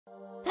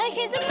I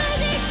hear the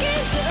music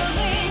is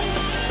going.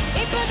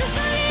 It brought the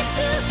story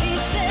to be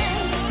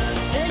told.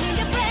 Learning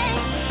a brand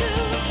new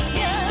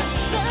year,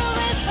 go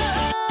with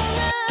all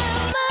our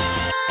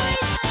might.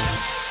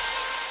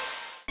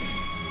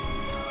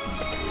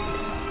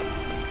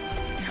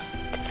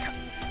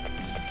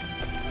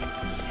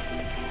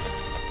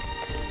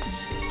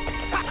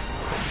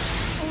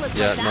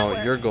 Yeah,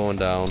 no, you're going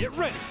down. Get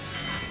ready.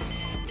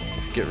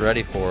 Get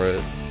ready for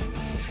it.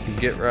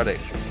 Get ready.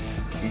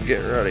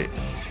 Get ready.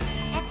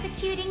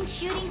 Executing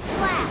shooting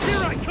slash.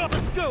 Here I come.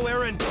 Let's go,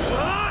 Aaron.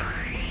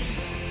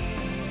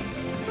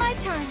 My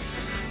turn.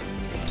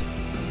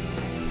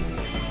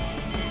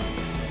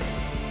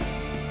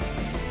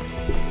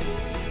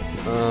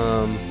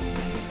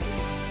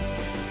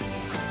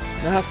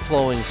 Not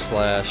flowing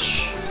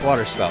slash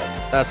water spout.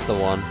 That's the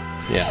one.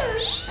 Yeah.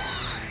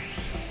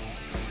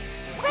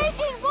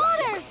 Raging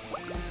waters.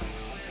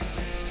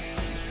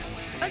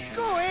 Let's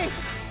go, eh?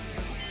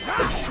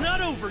 It's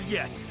not over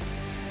yet.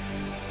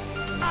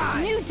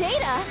 New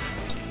data.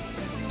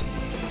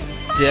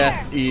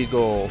 Death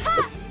Eagle.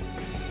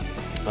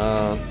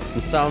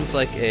 It sounds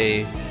like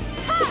a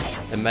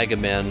Mega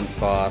Man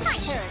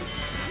boss.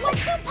 My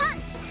turn. 1-2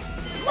 punch.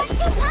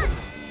 1-2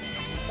 punch.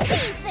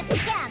 Seize this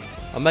chance.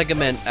 A Mega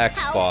Man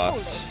X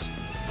boss.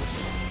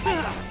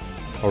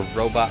 A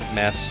Robot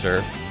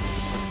Master.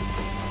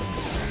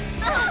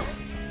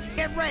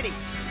 Get ready.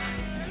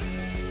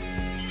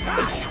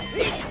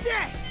 Eat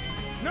this.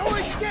 No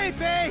escape,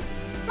 eh?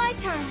 My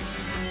turn.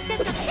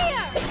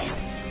 Disappear.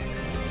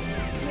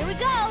 Here we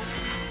go.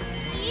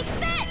 Eat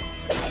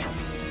this.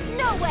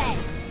 No way.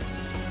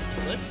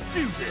 Let's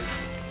do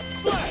this.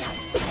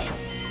 Slash.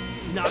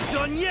 Not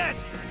done yet.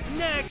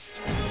 Next.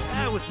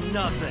 That was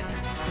nothing.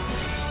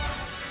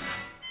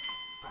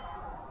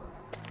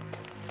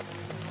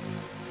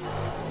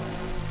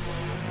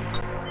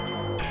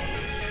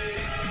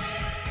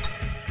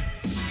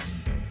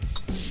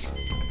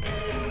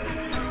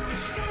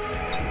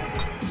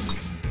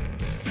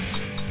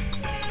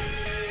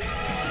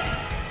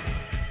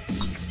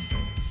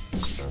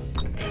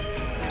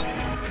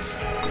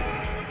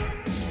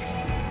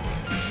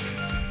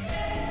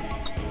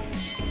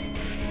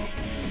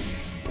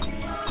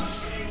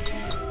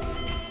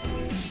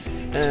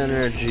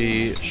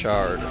 Energy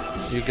shard.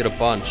 You get a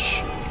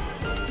bunch.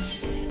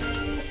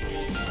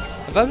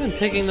 Have I been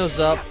picking those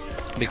up?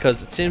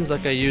 Because it seems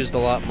like I used a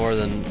lot more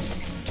than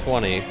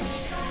 20.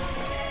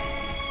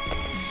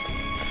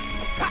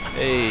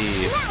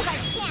 Hey.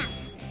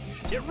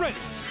 Get ready.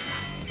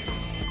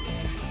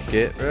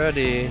 Get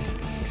ready.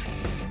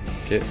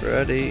 Get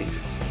ready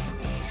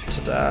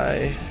to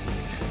die.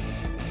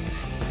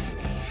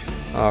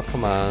 Oh,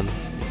 come on.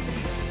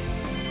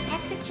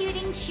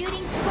 Executing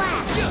shooting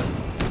slash.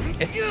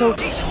 It's so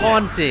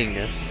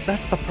taunting.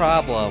 That's the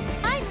problem.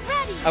 I'm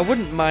ready. I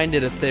wouldn't mind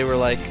it if they were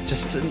like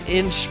just an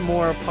inch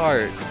more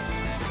apart.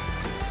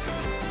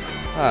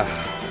 Ah.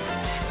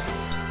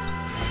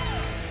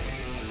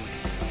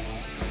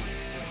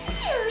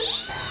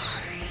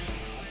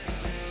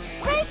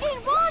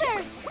 Raging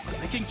waters.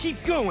 I can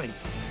keep going.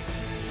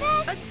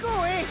 Let's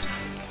go, eh?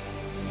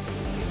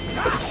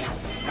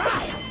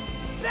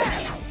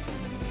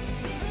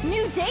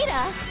 New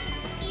data.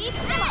 Eat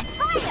this.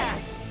 Fire.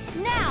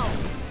 Now.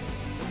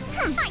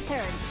 My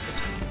turn.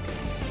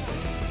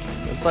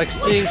 It's like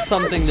seeing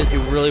something that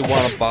you really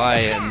want to buy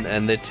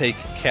and they take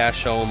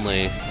cash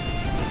only.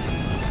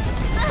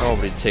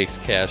 Nobody takes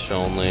cash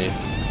only.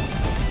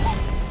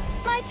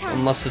 My turn.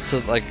 Unless it's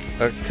like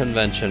a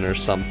convention or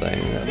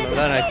something.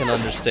 Then I can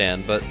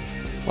understand, but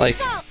like...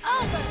 It's all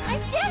over. I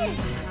did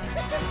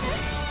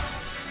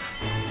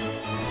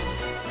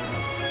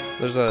it.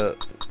 There's a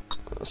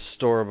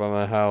store by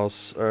my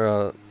house,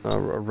 or a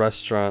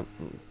restaurant.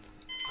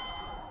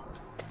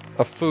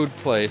 A food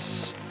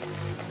place.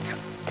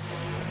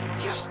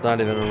 It's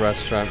not even a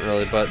restaurant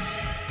really, but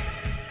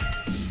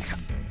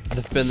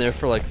they've been there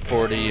for like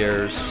 40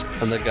 years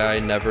and the guy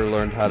never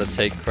learned how to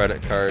take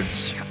credit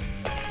cards.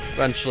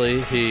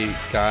 Eventually he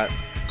got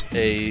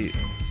a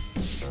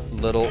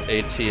little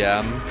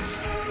ATM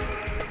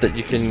that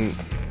you can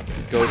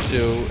go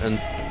to and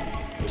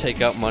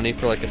take out money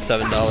for like a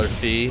 $7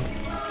 fee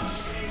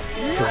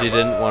because he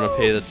didn't want to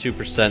pay the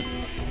 2%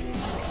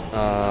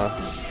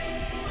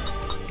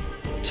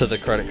 to the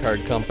credit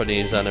card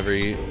companies on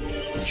every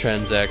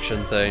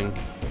transaction thing.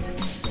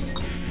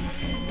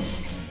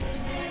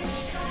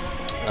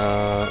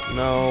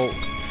 No.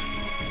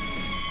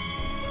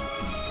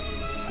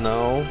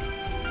 No.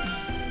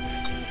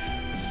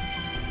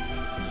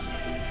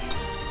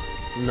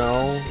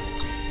 No.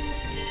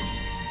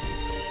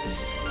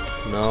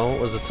 No.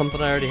 Was it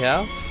something I already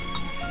have?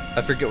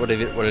 I forget what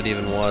it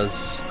even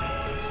was.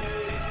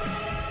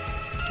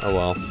 Oh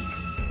well.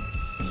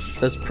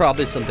 That's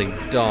probably something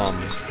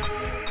dumb.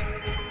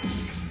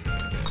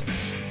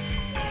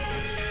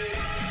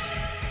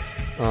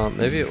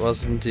 Maybe it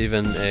wasn't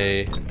even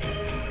a...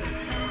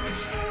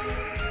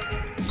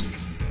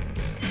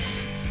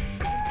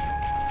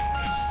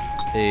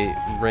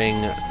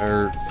 ring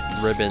or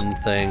ribbon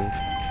thing.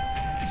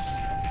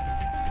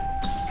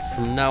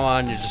 From now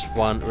on, you just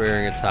want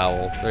wearing a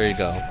towel. There you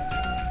go.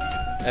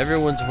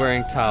 Everyone's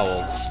wearing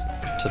towels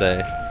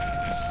today.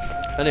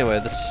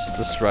 Anyway,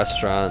 this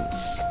restaurant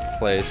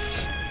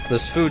place,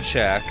 this food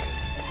shack.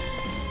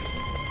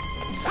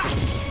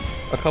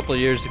 A couple of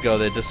years ago,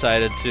 they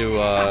decided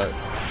to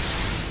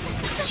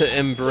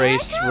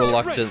embrace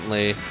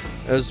reluctantly.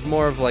 It was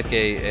more of like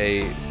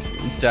a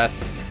death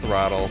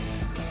throttle,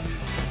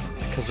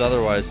 because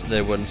otherwise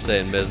they wouldn't stay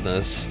in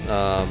business.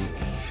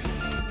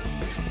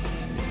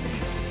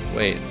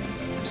 Wait,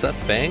 was that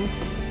Fang?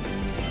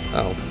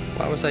 Oh,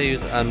 why was I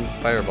using on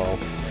Fireball?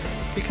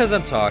 Because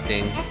I'm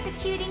talking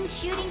Executing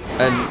shooting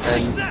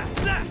and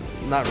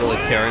not really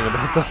caring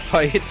about the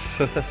fight.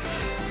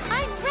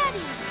 I'm ready.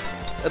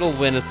 It'll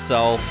win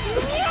itself.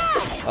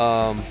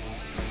 Yeah.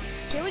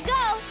 Here we go.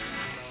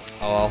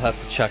 Oh, I'll have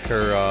to check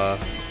her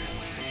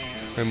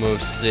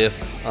moves, see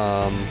if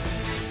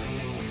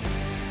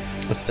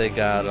they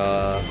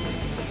got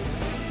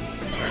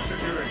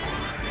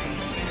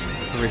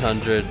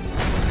 300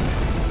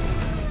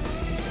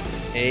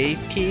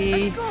 AP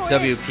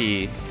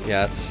WP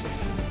yet.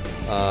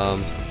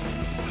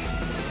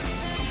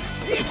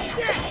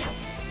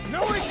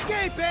 No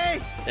escape, eh?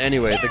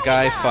 Anyway, the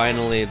guy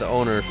finally, the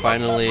owner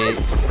finally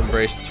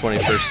embraced the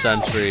 21st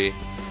century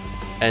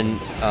and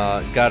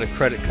got a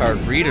credit card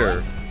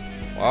reader.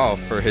 Wow,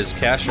 for his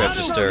cash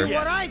register.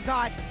 What I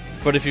got.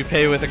 But if you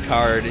pay with a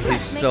card, he's Make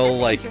still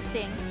this like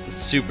interesting.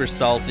 super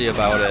salty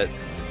about it.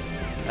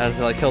 And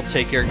like he'll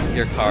take your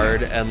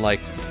card and like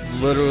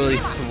literally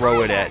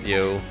throw it at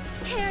you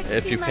Care to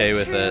if see you my pay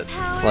with true it.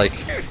 power? Like,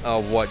 oh,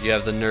 what? You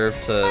have the nerve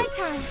My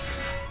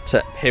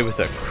to pay with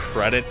a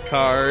credit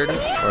card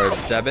or a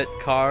debit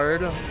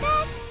card?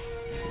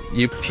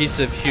 You piece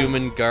of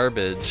human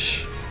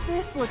garbage.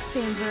 This looks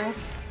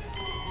dangerous.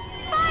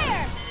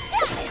 Fire!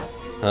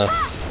 Huh.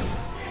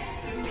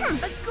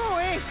 Let's go,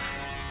 eh?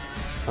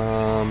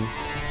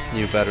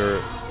 You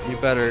better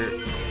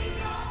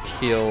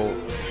heal,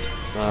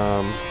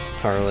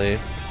 Harley.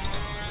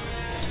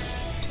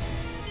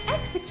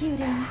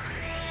 Executing.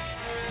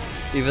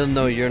 Even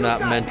though you're not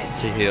meant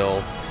to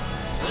heal,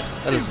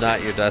 that is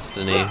not your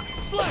destiny.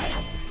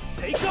 Slash!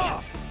 Take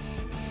off!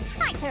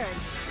 My turn.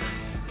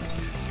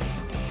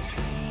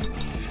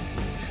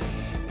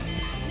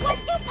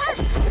 What's your punch?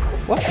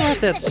 What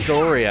brought that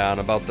story on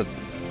about the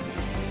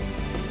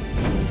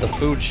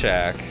food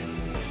shack?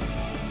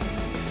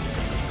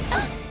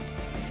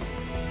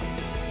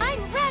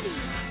 I'm ready.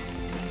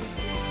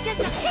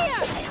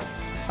 Disappear.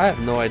 I have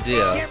no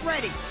idea. Get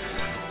ready!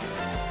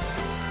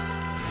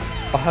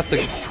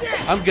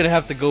 I'm gonna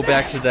have to go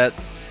back to that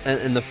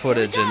in the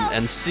footage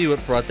and see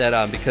what brought that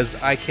on, because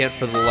I can't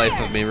for the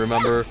life of me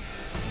remember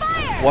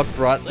what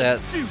brought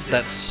that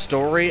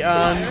story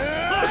on,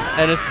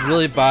 and it's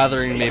really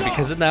bothering me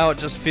because now it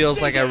just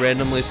feels like I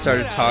randomly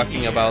started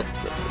talking about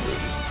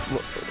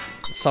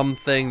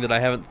something that I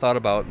haven't thought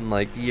about in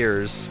like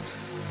years.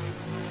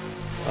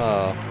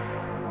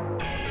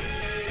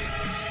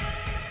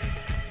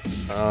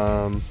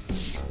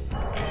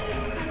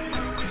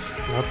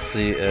 Let's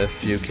see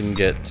if you can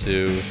get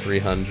to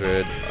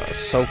 300.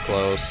 So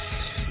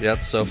close,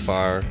 yet so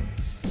far.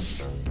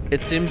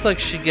 It seems like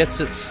she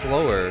gets it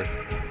slower.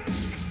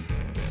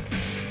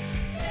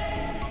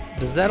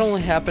 Does that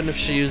only happen if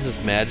she uses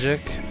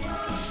magic?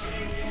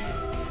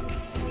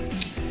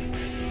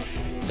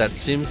 That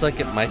seems like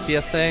it might be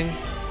a thing.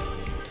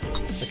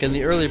 Like in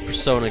the early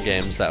Persona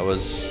games, that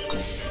was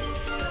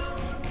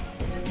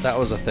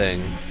a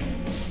thing.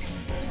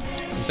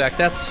 In fact,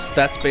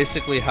 that's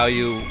basically how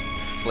you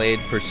played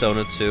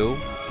Persona 2.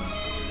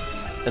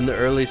 In the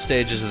early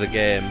stages of the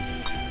game,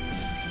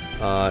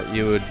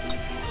 you would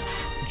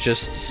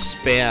just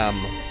spam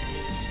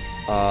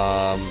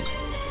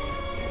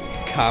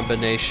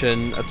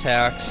combination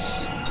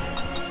attacks,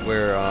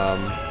 where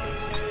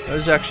it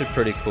was actually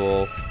pretty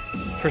cool.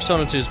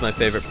 Persona 2 is my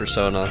favorite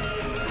Persona.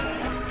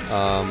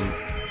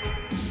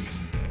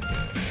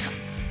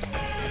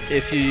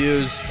 If you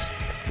used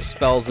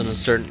spells in a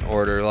certain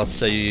order, let's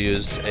say you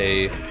use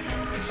a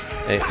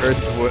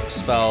earth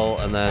spell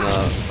and then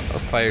a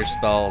fire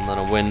spell and then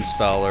a wind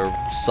spell or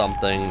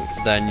something,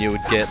 then you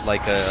would get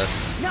like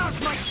Now's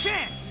my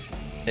chance!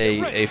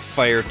 a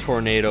fire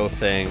tornado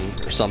thing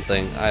or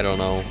something. I don't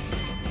know.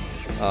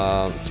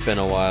 It's been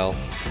a while.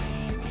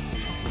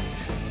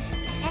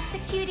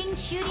 Executing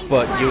shooting.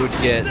 But slash. you would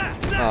get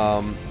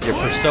your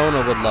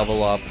persona would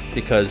level up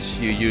because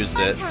you used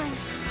My it. turn.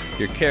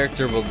 Your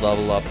character would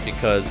level up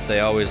because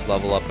they always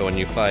level up when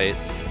you fight.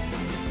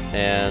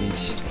 And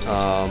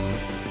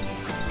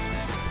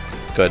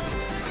good.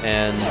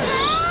 And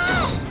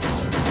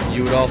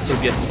you would also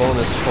get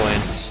bonus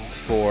points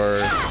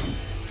for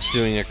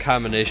doing a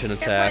combination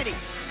attack.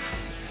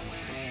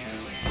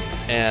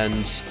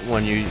 And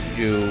when you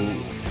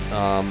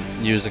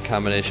use a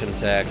combination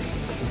attack,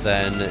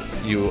 then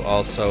you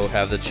also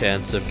have the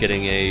chance of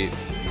getting a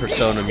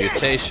persona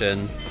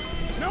mutation,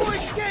 No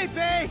escape,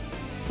 eh?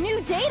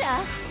 New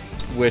data.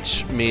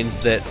 which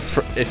means that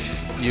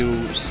if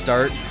you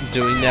start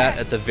doing that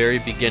at the very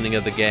beginning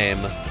of the game,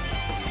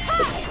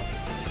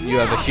 you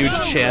have a huge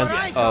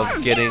chance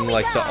of getting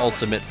like the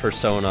ultimate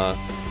persona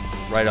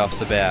right off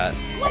the bat.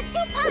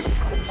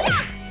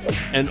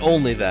 And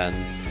only then.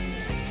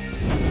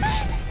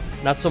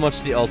 Not so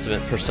much the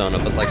ultimate persona,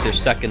 but like their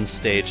second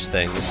stage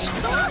things.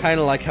 Kind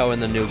of like how in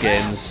the new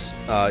games,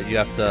 you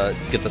have to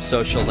get the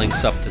social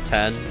links up to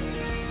 10.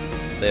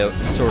 They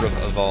sort of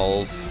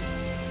evolve.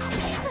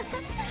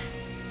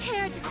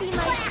 Care to see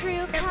my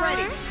true color?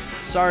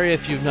 Sorry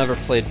if you've never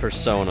played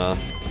Persona.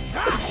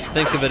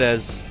 Think of it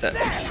as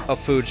a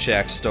Food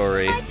Shack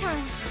story. My turn.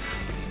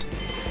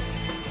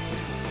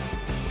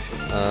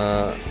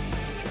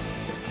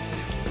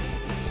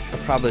 I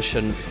probably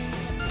shouldn't.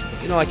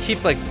 You know, I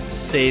keep like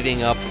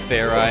saving up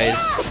Fair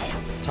Eyes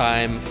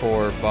time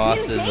for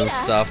bosses and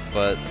stuff,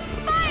 but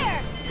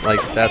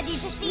like that's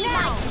See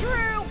my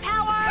true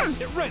power.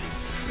 Get ready.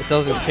 it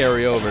doesn't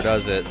carry over,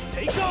 does it?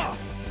 Take off.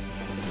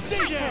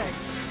 Stay down.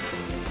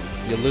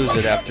 You lose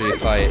it after you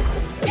fight.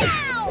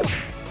 Ow!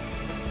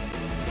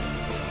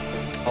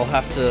 I'll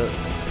have to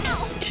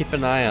keep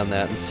an eye on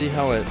that and see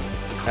how it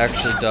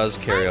actually does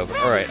carry over.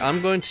 Alright,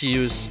 I'm going to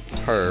use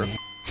her.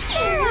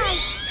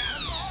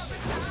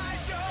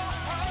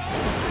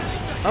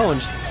 Oh,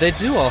 and they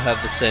do all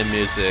have the same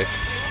music.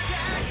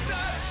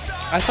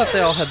 I thought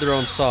they all had their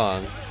own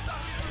song.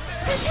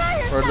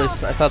 Or at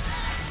least I thought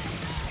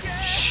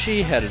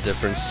she had a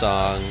different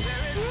song.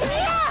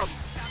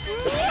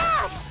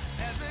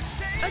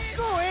 Let's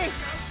go, eh?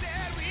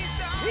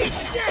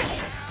 It's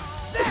this.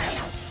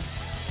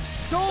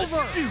 It's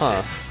over.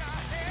 Huh.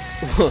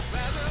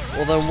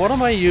 Well then what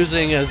am I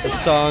using as the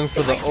song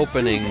for the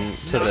opening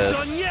to Not done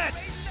this? yet.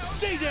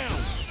 Stay down.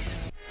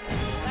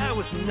 That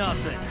was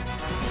nothing.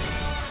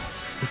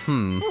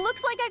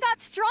 Looks like I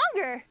got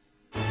stronger.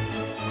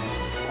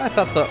 I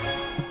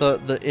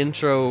thought the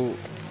intro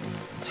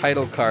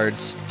title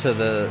cards to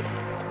the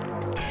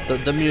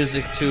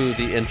music to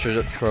the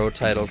intro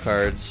title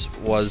cards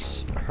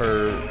was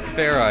her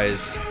Fair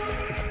Eyes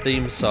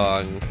theme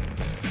song.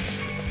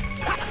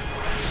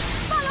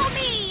 Follow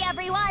me,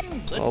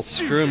 everyone. Well,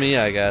 screw me,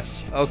 I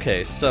guess.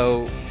 Okay,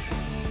 so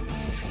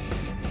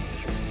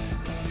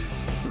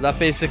that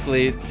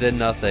basically did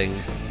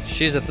nothing.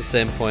 She's at the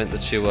same point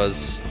that she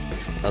was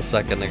a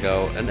second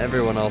ago, and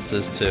everyone else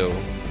is too.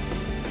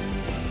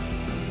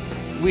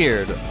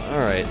 Weird.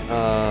 Alright,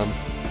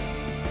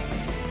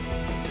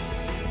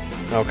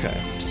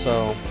 okay,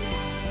 so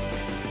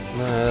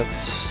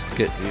let's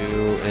get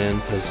you in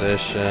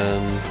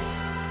position.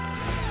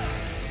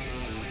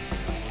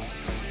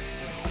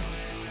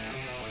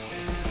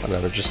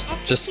 Whatever, just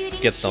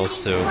get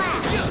those two.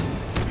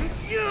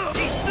 Yeah,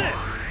 eat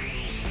this.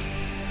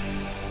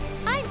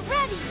 I'm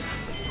ready.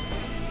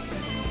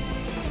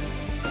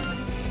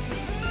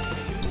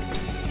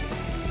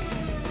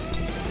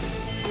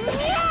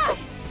 Yeah!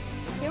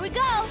 Here we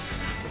go.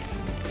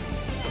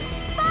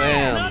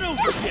 Bam. Not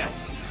over yet.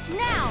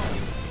 Now.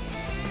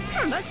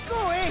 Let's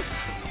go, eh?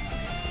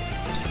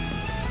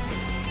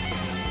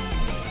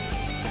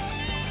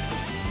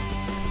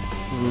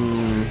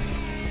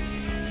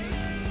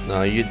 No,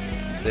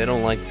 they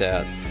don't like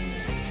that.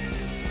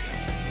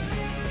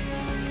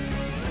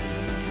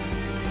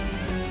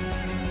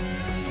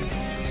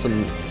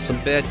 Some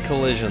bad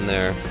collision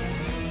there.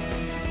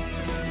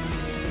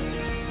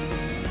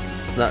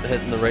 It's not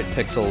hitting the right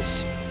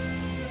pixels.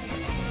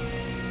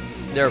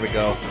 There we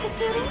go.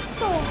 Executing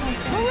Soul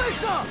Hunter.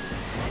 Marissa!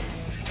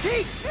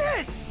 Take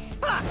this!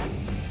 Ha!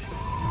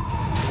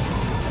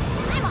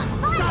 I'm on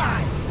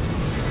fire.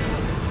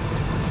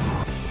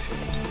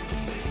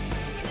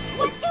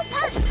 What's your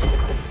punch?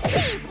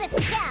 Seize this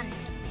chance.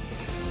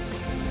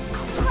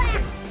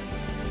 Clap.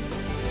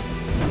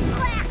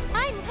 Clap.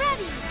 I'm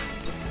ready.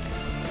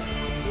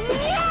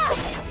 Yeah!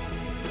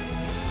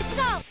 It's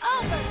all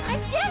over. I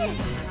did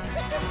it.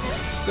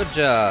 Good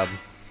job.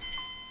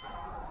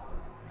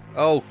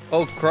 Oh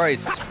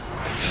Christ.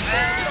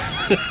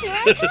 Here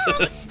I come.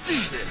 Let's do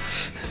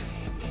this!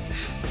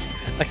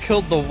 I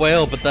killed the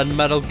whale, but then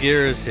Metal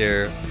Gear is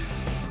here.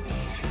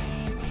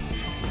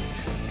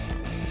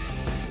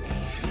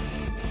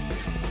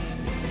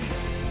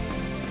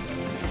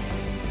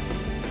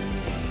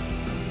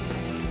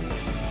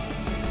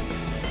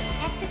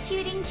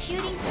 Executing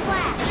shooting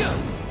slash.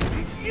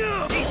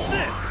 Yeah, eat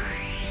this!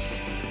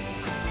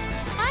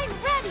 I'm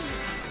ready.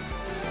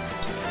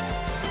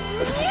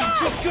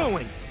 Keep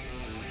going!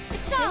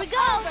 Here we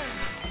go.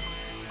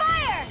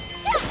 Fire.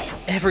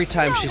 Every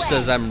time she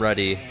says I'm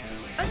ready,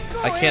 Let's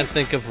go, I can't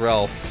think of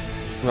Ralph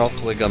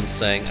Wiggum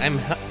saying, I'm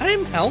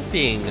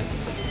helping. Eat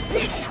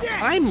this!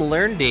 I'm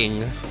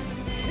learning.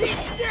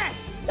 Eat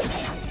this!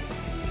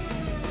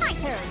 My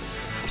turn.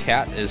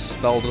 Cat is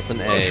spelled with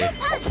an A.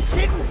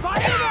 Getting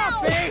fired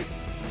up, eh?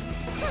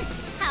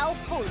 How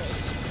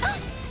foolish.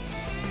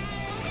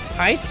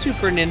 Hi,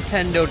 Super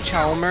Nintendo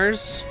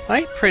Chalmers.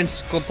 Hi,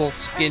 Principal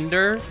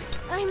Skinder.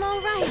 I'm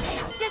all right.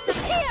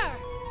 Disappear.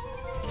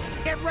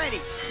 Get ready!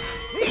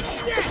 Eat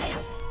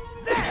this!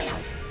 There!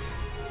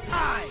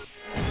 Aye!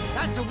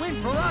 That's a win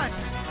for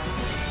us!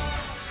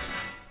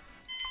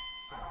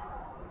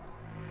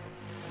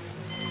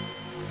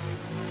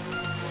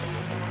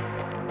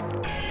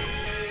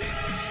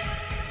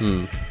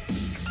 Yahoo!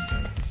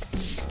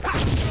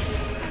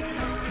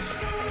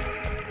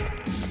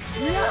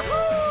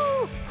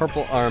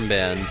 Purple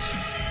armband.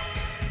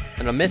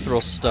 And a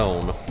mithril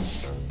stone.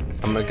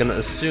 I'm gonna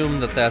assume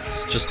that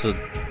that's just a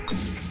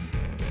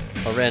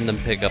random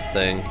pickup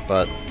thing,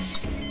 but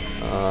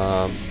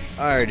I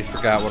already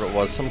forgot what it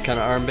was. Some kind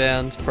of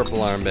armband? Purple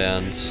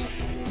armband.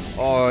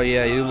 Oh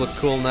yeah, you look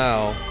cool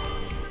now.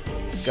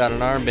 Got an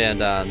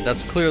armband on.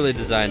 That's clearly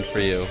designed for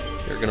you.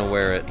 You're gonna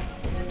wear it.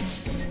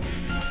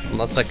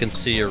 Unless I can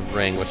see your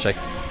ring, which I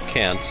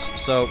can't.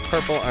 So,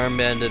 purple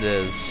armband it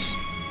is.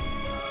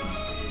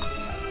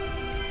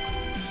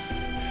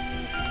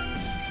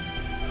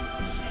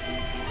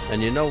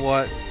 And you know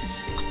what?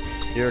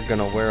 You're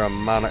gonna wear a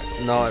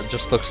No, it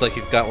just looks like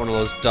you've got one of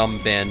those dumb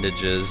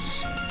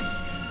bandages.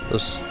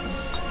 Those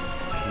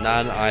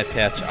non-eye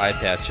patch eye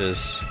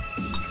patches.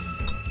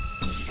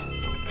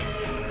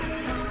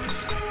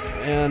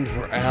 And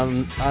we're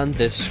on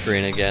this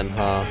screen again,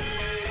 huh?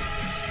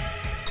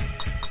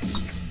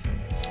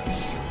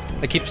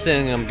 I keep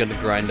saying I'm gonna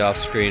grind off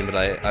screen, but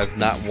I've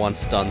not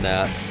once done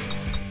that.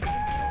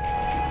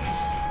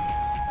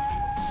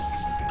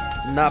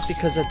 Not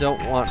because I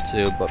don't want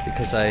to, but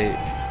because I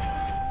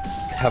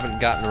haven't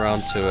gotten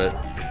around to it.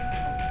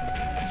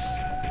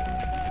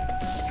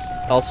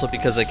 Also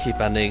because I keep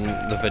ending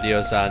the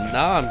videos on,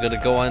 now I'm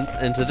gonna go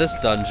into this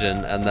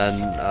dungeon, and then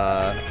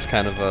it's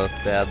kind of a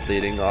bad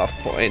leading off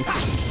point.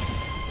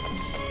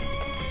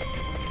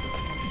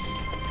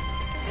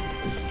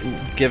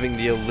 Giving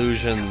the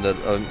illusion that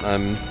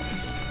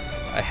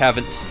I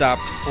haven't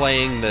stopped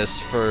playing this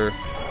for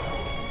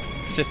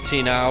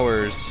 15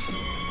 hours.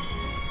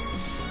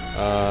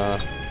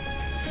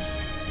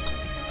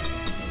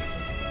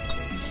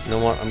 You know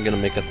what? I'm gonna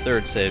make a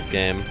third save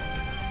game.